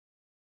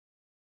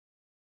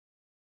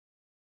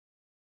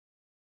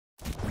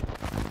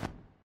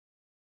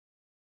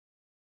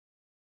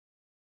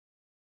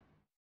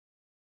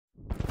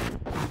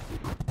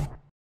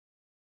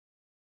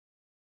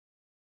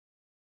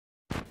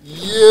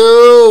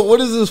Yo,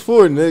 what is this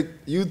for,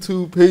 Nick?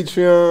 YouTube,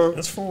 Patreon?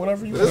 It's for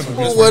whatever you want. It's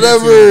for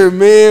whatever,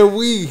 man.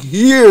 We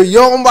here.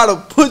 Yo, I'm about to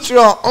put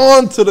y'all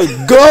on to the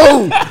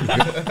go.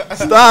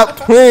 Stop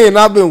playing.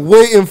 I've been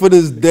waiting for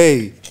this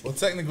day. Well,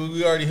 technically,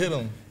 we already hit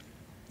them.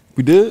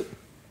 We did?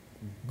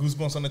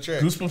 Goosebumps on the track.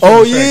 Goosebumps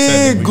Oh, on the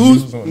track, yeah.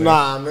 Goosebumps.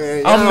 Nah,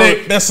 man. I'm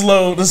Nick. That's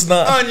low. That's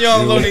not. I'm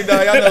Young, Lonely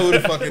Dog. Y'all know who the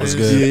fuck it is.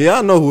 Yeah,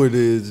 y'all know who it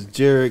is.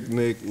 Jarek,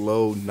 Nick,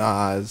 Low,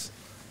 Nas.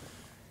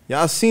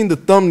 Y'all seen the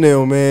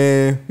thumbnail,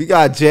 man. We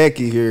got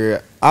Jvcki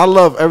here. I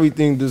love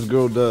everything this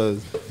girl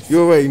does.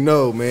 You already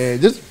know, man.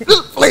 Just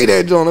play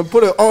that joint and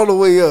put it all the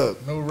way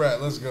up. No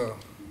rat. Let's go.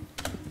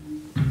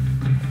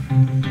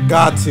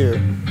 God's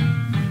here.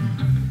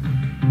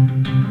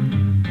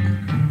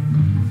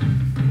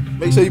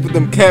 Make sure you put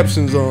them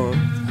captions on.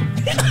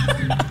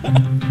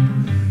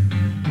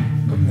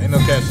 Ain't no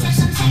captions.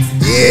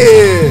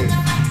 Yeah.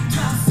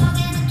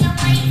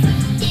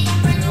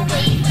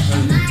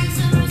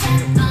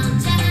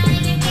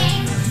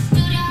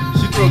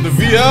 The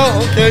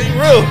VL, okay, you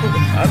real.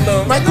 I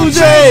know. Michael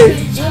J.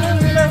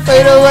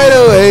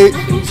 Fadeaway.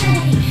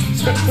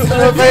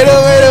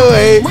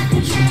 Fadeaway.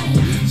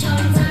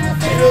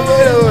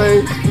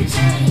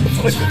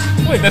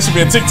 Wait, that should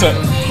be a TikTok.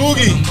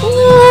 Coogie.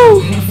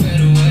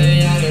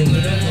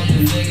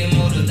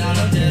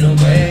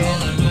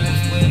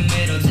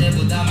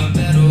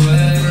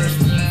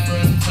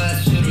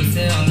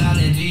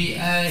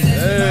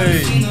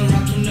 Hey.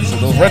 So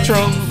those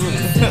retros.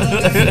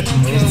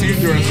 Those team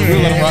joints.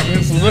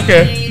 This is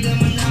okay.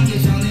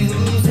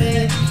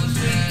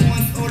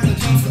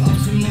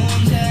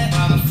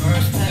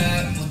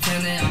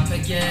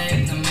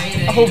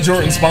 I hope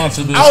Jordan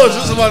sponsored this. I was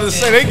just about to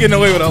say they getting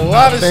away with a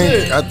lot of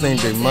shit. I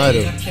think they might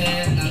have.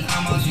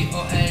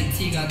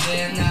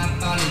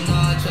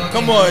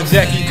 Come on,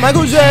 Jvcki.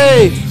 Michael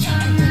J.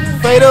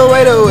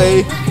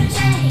 Fadeaway.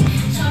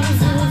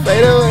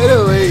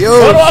 Fadeaway. Yo.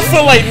 Why do I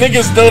feel like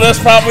niggas know that's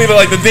probably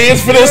like the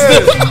dance for this?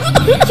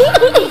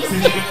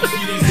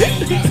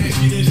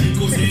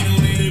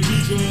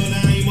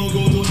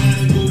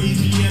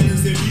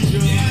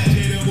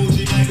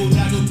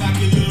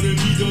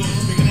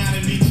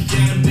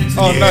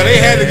 Oh no, they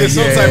had to get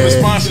some type of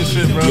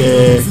sponsorship, bro.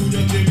 Yeah.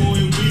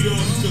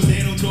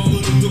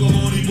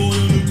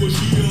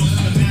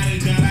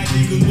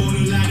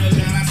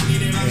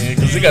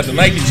 Because they got the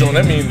Nike joint.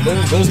 That means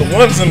those the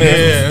ones in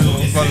there. Yeah, I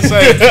was about to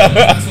say.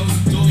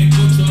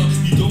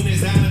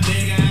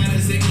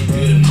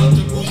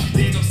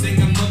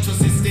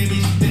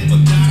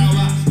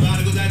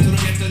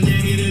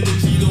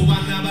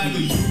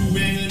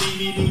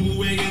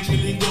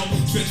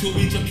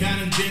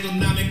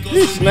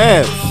 He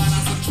snaps.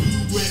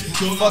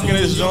 Fucking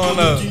this joint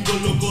up.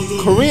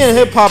 Korean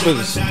hip hop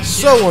is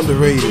so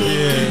underrated.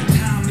 Yeah.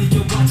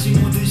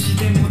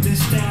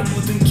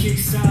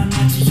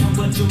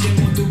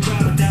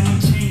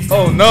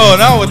 Oh no,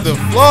 not with the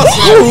floss.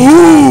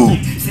 Ooh.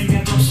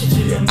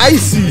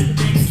 Icy.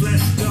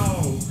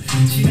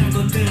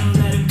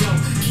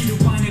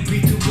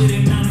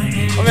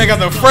 I mean, got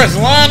the fresh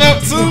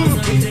lineup too.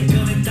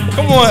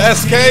 Come on,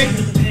 SK.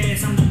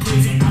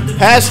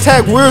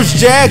 Hashtag where's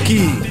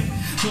Jvcki?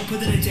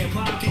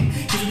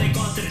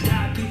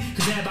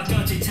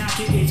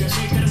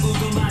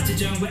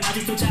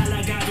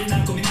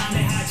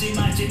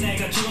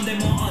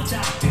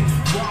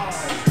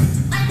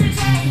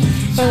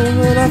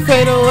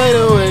 Fade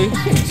away.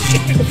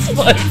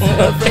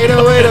 Fade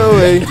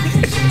away.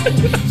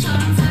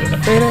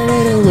 Fade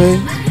away.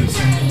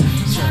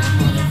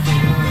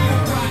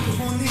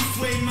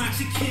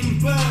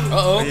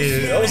 Uh-oh.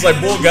 Yeah, I was like,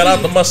 boy, got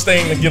out the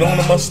Mustang to get on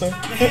the Mustang.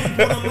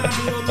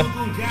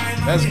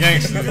 That's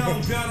gangster.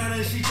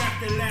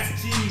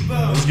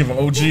 Let's give him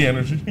OG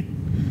energy.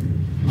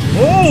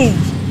 Oh!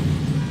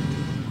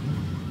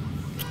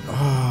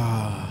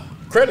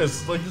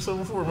 Credits, like you said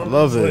before. I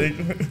love it.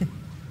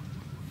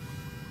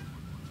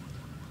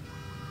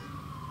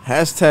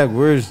 Hashtag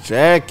where's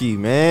Jvcki,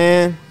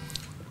 man?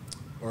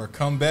 Or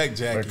come back,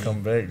 Jvcki. Or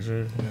come back,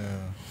 Jay.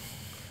 Yeah.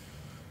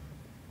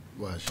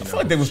 Well, I feel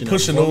like they was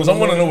pushing those. I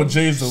want to know what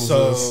Jay's those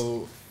was.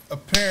 So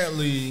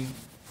apparently,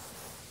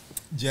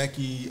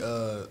 Jvcki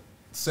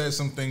said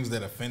some things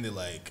that offended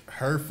like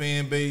her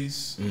fan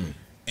base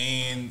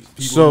and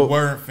people who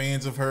weren't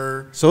fans of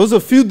her. So there's a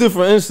few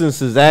different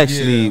instances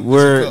actually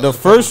where the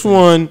first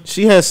one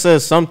she had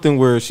said something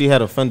where she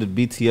had offended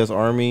BTS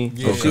Army.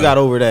 So she got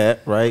over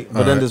that, right?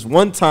 But then this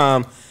one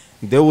time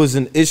there was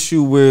an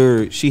issue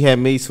where she had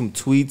made some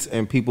tweets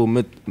and people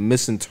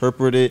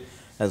misinterpreted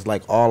as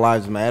like all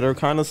lives matter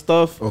kind of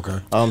stuff.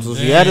 Okay. So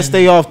she had to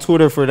stay off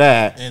Twitter for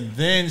that. And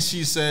then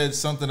she said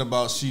something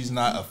about she's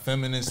not a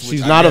feminist.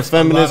 She's not a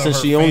feminist and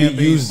she only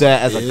used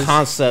that as a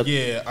concept.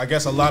 Yeah, I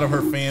guess a lot of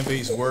her fan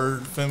base were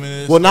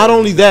feminists. Well, not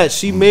only that,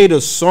 she made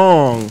a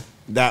song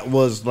that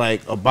was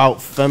like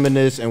about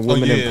feminists and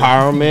women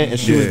empowerment, and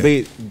she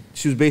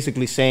was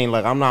basically saying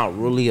like, I'm not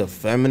really a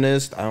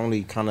feminist. I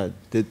only kind of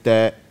did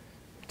that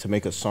to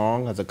make a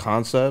song as a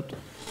concept,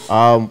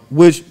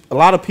 which a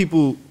lot of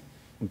people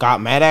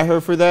got mad at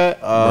her for that.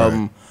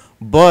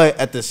 but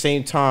at the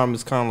same time,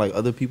 it's kind of like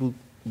other people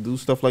do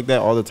stuff like that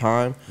all the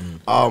time.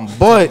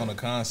 But on the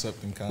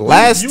concept and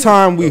last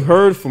time we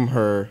heard from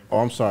her,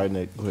 I'm sorry,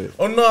 Nick. Go ahead.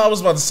 Oh no, I was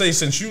about to say,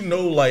 since you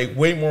know like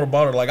way more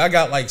about her, like I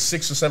got like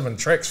 6 or 7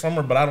 tracks from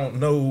her, but I don't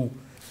know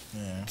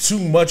too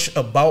much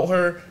about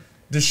her.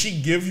 Does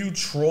she give you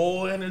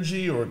troll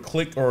energy or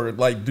click or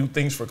like do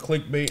things for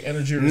clickbait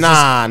energy? Or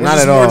Nah, not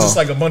at more all. Just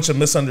like a bunch of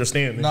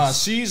misunderstandings. Nah,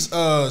 she's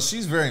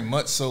very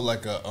much so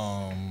like a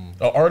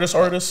artist,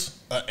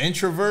 an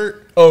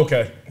introvert. Oh,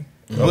 okay.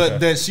 But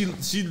that she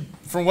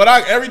from what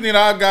everything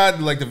that I got,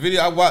 like the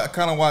video I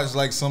kind of watched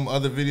like some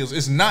other videos.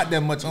 It's not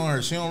that much on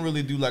her. She don't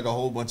really do like a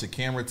whole bunch of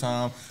camera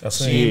time.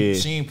 She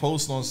ain't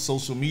post on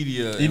social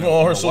media. Even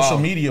on her social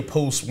media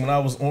posts, when I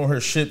was on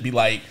her shit, be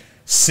like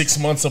 6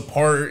 months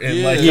apart and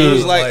it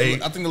was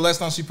like I think the last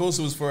time she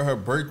posted was for her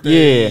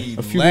birthday. Yeah,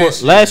 a few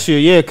last year.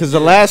 Yeah, because the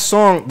last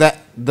song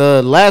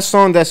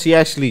that she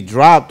actually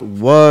dropped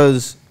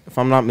was, if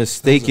I'm not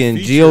mistaken,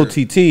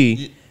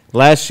 GOTT.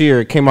 Last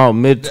year, it came out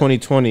mid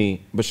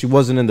 2020, but she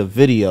wasn't in the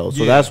video,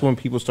 so that's when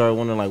people started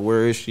wondering like,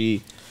 where is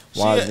she?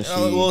 Why isn't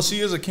she? Well,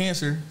 she is a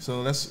Cancer,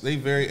 so they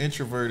very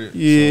introverted.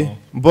 Yeah, so.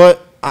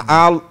 But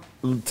I'll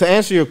to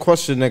answer your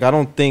question, Nick, I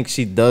don't think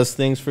she does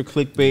things for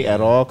clickbait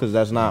at all, because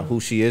that's not who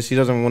she is. She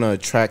doesn't want to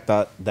attract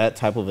that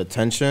type of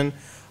attention.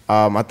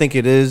 I think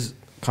it is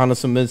kind of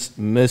some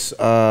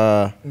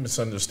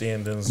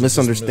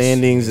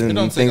misunderstandings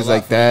and things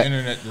like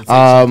that.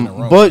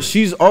 But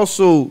she's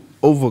also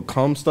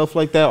overcome stuff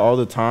like that all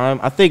the time.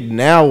 I think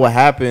now what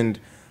happened,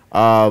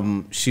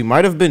 she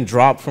might have been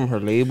dropped from her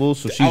label,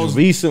 so she's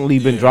recently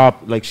been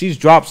dropped. Like, she's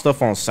dropped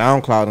stuff on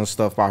SoundCloud and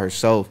stuff by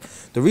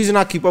herself. The reason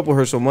I keep up with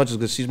her so much is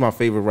because she's my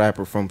favorite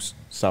rapper from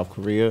South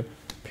Korea,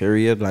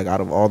 period. Like,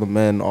 out of all the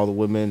men, all the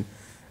women,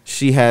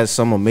 she has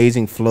some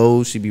amazing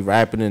flows. She be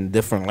rapping in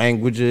different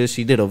languages.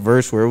 She did a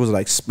verse where it was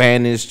like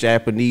Spanish,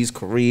 Japanese,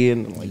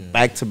 Korean, like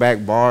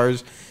back-to-back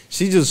bars.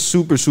 She's just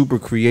super, super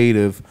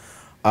creative.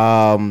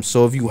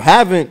 So if you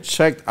haven't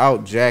checked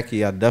out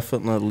Jvcki, I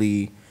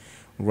definitely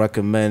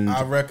recommend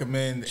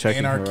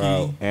checking Anarchy. Her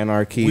out.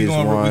 Anarchy is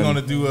one. We're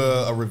gonna do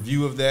a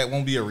review of that.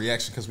 Won't be a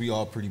reaction because we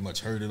all pretty much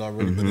heard it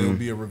already, but it'll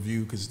be a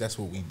review because that's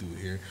what we do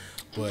here.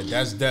 But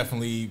that's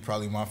definitely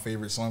probably my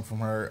favorite song from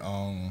her.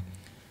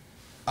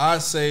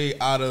 I'd say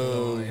out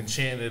of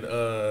Enchanted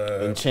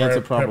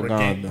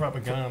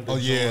Propaganda. Oh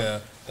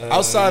yeah.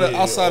 Outside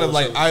of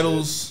like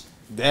Idols.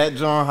 That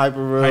John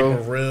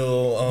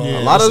Hyper-Real.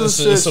 A lot of the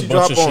shit she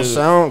dropped on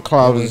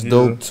SoundCloud is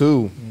dope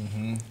too.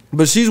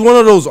 But she's one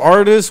of those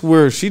artists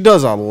where she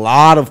does a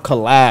lot of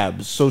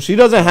collabs. So she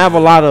doesn't have a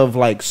lot of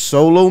like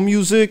solo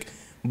music,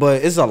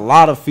 but it's a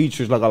lot of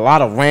features, like a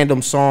lot of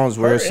random songs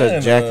where it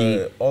says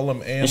Jvcki.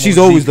 And she's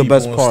always the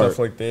best part. Stuff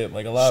like that.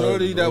 Like a lot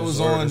Shorty of that was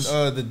artists.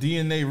 On the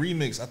DNA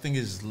remix, I think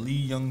it's Lee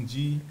Young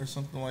G or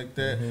something like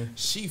that.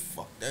 She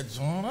fucked that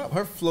joint up.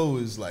 Her flow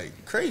is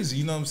like crazy.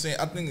 You know what I'm saying?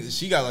 I think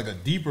she got like a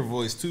deeper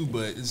voice too,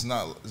 but it's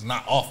not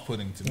off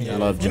putting to me. Yeah, I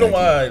love Jvcki. You know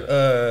why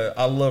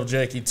I love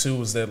Jvcki too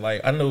is that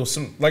like I know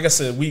some, like I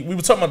said, we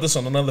were talking about this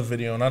on another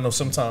video, and I know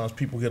sometimes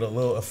people get a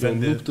little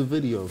offended. Loop the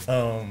video.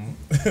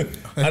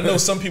 I know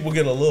some people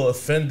get a little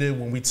offended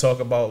when we talk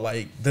about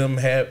like them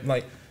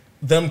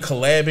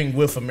collabing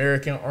with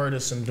American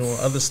artists and doing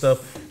other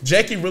stuff.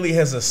 Jvcki really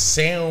has a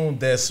sound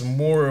that's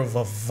more of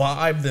a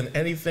vibe than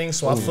anything.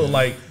 So I feel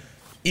like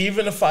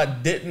even if I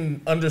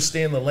didn't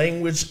understand the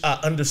language, I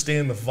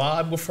understand the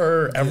vibe with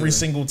her every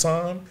single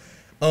time.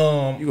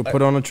 You can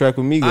put on a track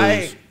with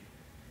Migos.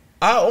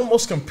 I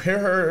almost compare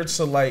her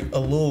to like a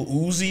Lil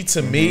Uzi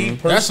to me.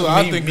 That's what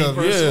I think of.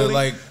 Yeah,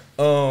 like.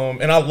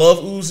 And I love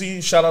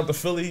Uzi. Shout out to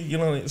Philly, you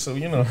know. So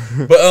you know,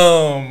 but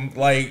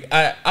like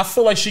I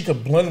feel like she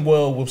could blend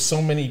well with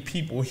so many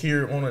people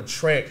here on a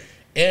track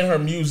and her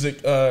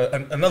music.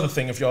 Another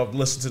thing, if y'all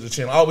listen to the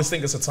channel, I always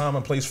think it's a time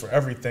and place for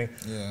everything.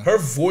 Yeah. Her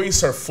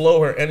voice, her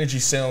flow, her energy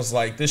sounds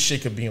like this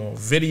shit could be on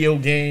video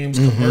games,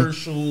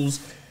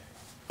 commercials.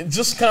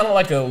 Just kind of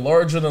like a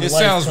larger than life. It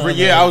sounds,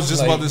 I was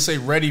just about to say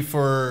ready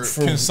for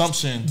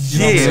consumption. You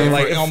know what I'm saying?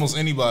 Like almost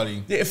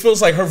anybody. Yeah, it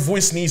feels like her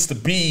voice needs to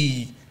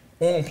be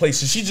on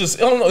places. She just,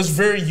 I don't know, it's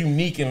very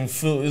unique and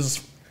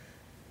she's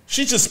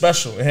just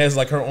special. It has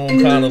like her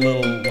own kind of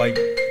little like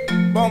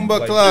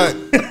Bomba Clyde.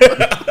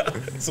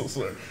 So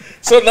sorry.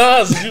 So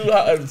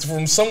Nas,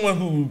 from someone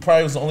who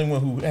probably was the only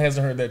one who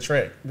hasn't heard that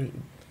track.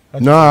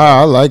 No,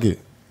 I like it.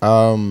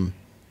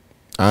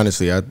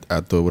 Honestly, I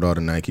thought with all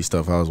the Nike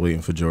stuff, I was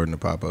waiting for Jordan to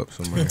pop up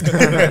somewhere.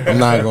 I'm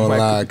not gonna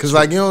lie, cause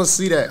like you don't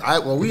see that.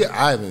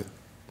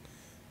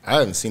 I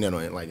haven't seen that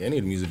on like any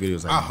of the music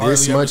videos. Like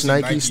this much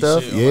Nike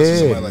stuff,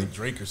 somebody like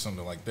Drake or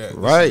something like that.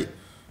 Right,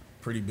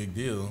 pretty big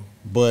deal.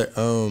 But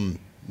no,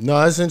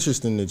 it's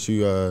interesting that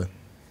you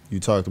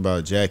talked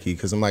about Jvcki,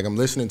 because I'm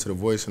listening to the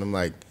voice and I'm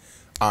like,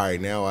 all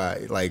right, now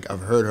I've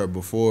heard her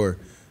before,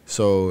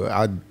 so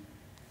I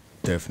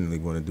definitely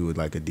want to do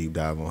like a deep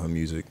dive on her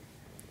music.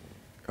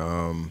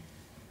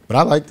 But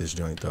I like this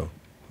joint though.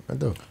 I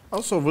do. I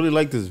also really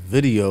like this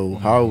video,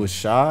 how it was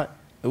shot.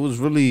 It was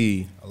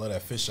really, I love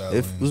that fish eye.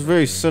 It was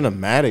very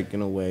cinematic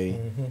in a way.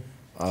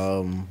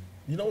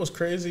 You know what's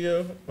crazy,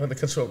 yo? When the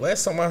control.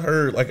 Last time I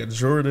heard like a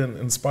Jordan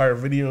inspired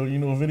video, you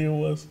know what video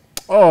was?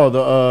 Oh,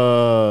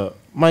 the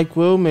Mike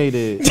Will made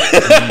it.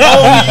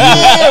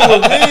 Yeah,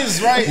 with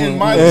Wiz, right? And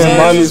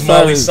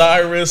Miley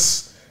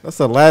Cyrus. That's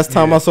the last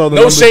time I saw the.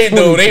 No shade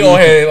though. They all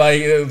had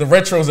like the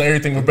retros and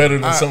everything were better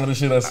than some of the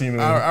shit I seen.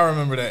 I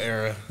remember that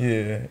era.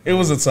 Yeah, it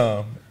was a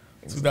time.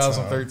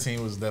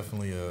 2013 was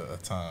definitely a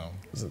time.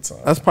 It was a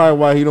time. That's probably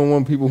why he don't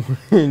want people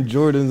wearing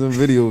Jordans and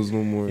videos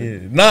no more. Yeah.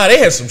 Nah, they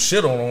had some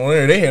shit on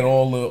there. They had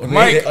all the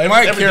Mike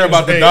care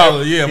about the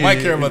dollar. Yeah, Mike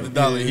care about the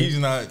dollar. He's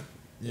not.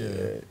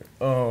 Yeah.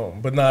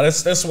 But nah,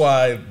 that's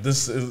why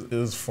this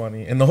is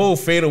funny. And the whole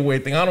fadeaway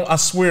thing. I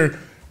swear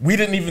we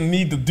didn't even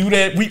need to do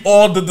that. We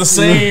all did the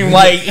same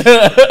like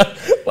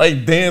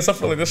dance. I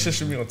feel like that shit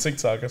should be on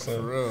TikTok or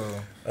something. For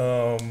real.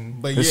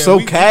 But it's so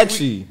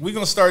catchy. We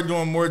gonna start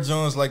doing more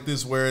Jones like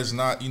this where it's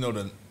not,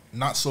 the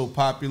not so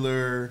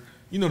popular,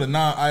 the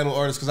non-idol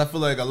artists. Because I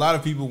feel like a lot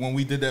of people, when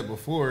we did that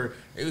before,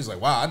 it was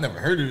like, wow, I never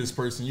heard of this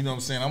person. You know what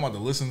I'm saying? I'm about to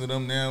listen to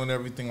them now and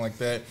everything like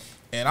that.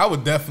 And I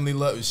would definitely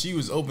love, if she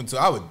was open to,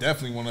 I would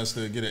definitely want us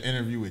to get an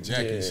interview with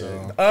Jvcki. Yeah.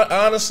 So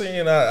honestly,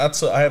 and I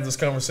have this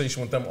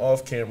conversation with them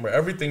off camera.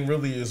 Everything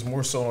really is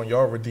more so on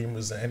y'all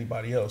redeemers than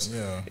anybody else.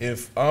 Yeah.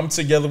 If I'm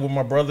together with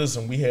my brothers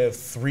and we have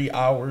 3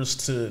 hours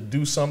to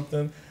do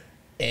something,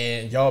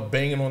 and y'all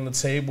banging on the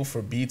table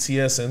for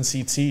BTS,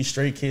 NCT,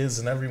 Stray Kids,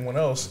 and everyone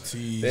else,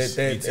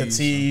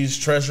 T's,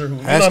 Treasure, who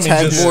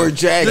hashtag more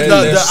Jvcki.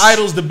 The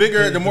idols, the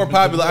bigger, the more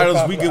popular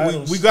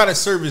idols, we gotta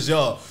service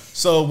y'all.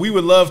 So we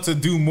would love to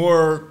do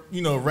more,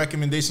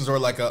 recommendations or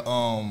like a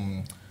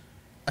I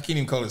can't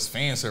even call this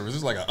fan service.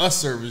 It's like a us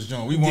service,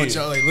 John. We want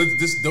y'all like look at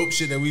this dope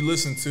shit that we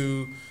listen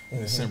to.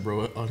 Send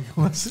bro audio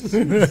lessons.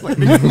 It's like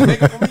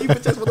nigga, you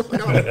put this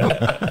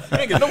motherfucker on.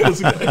 Ain't get no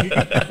pussy.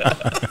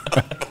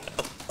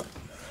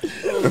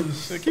 Oh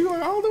shit, keep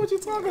going. I don't know what you're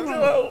talking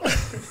about.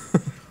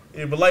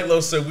 Yeah, but like Lo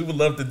said, we would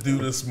love to do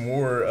this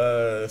more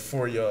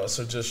for y'all.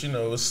 So just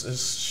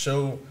it's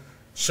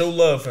show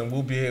love, and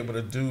we'll be able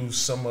to do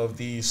some of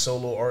these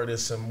solo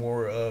artists and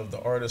more of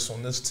the artists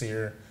on this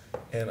tier,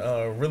 and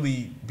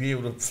really be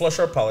able to flush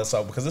our palettes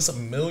out, because it's a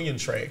million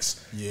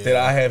tracks that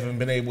I haven't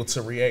been able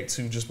to react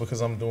to just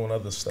because I'm doing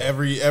other stuff.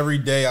 Every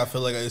day I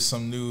feel like it's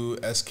some new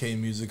SK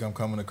music I'm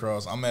coming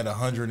across. I'm at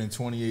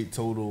 128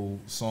 total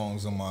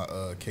songs on my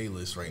K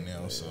list right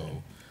now, so.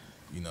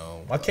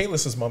 My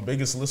K-list is my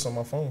biggest list on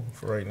my phone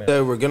for right now.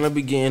 We're going to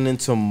be getting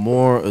into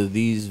more of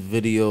these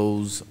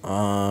videos,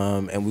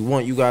 and we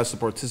want you guys to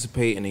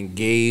participate and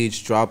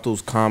engage. Drop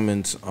those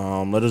comments.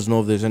 Let us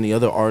know if there's any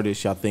other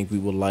artists y'all think we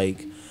would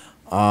like.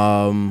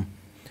 Yeah,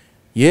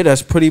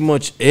 that's pretty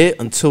much it.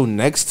 Until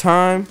next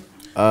time,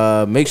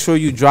 make sure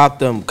you drop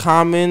them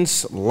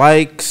comments,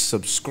 like,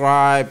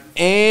 subscribe,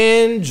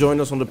 and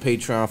join us on the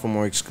Patreon for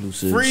more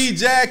exclusives. Free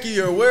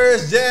Jvcki or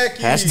Where's Jvcki?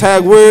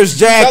 Hashtag Where's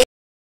Jvcki?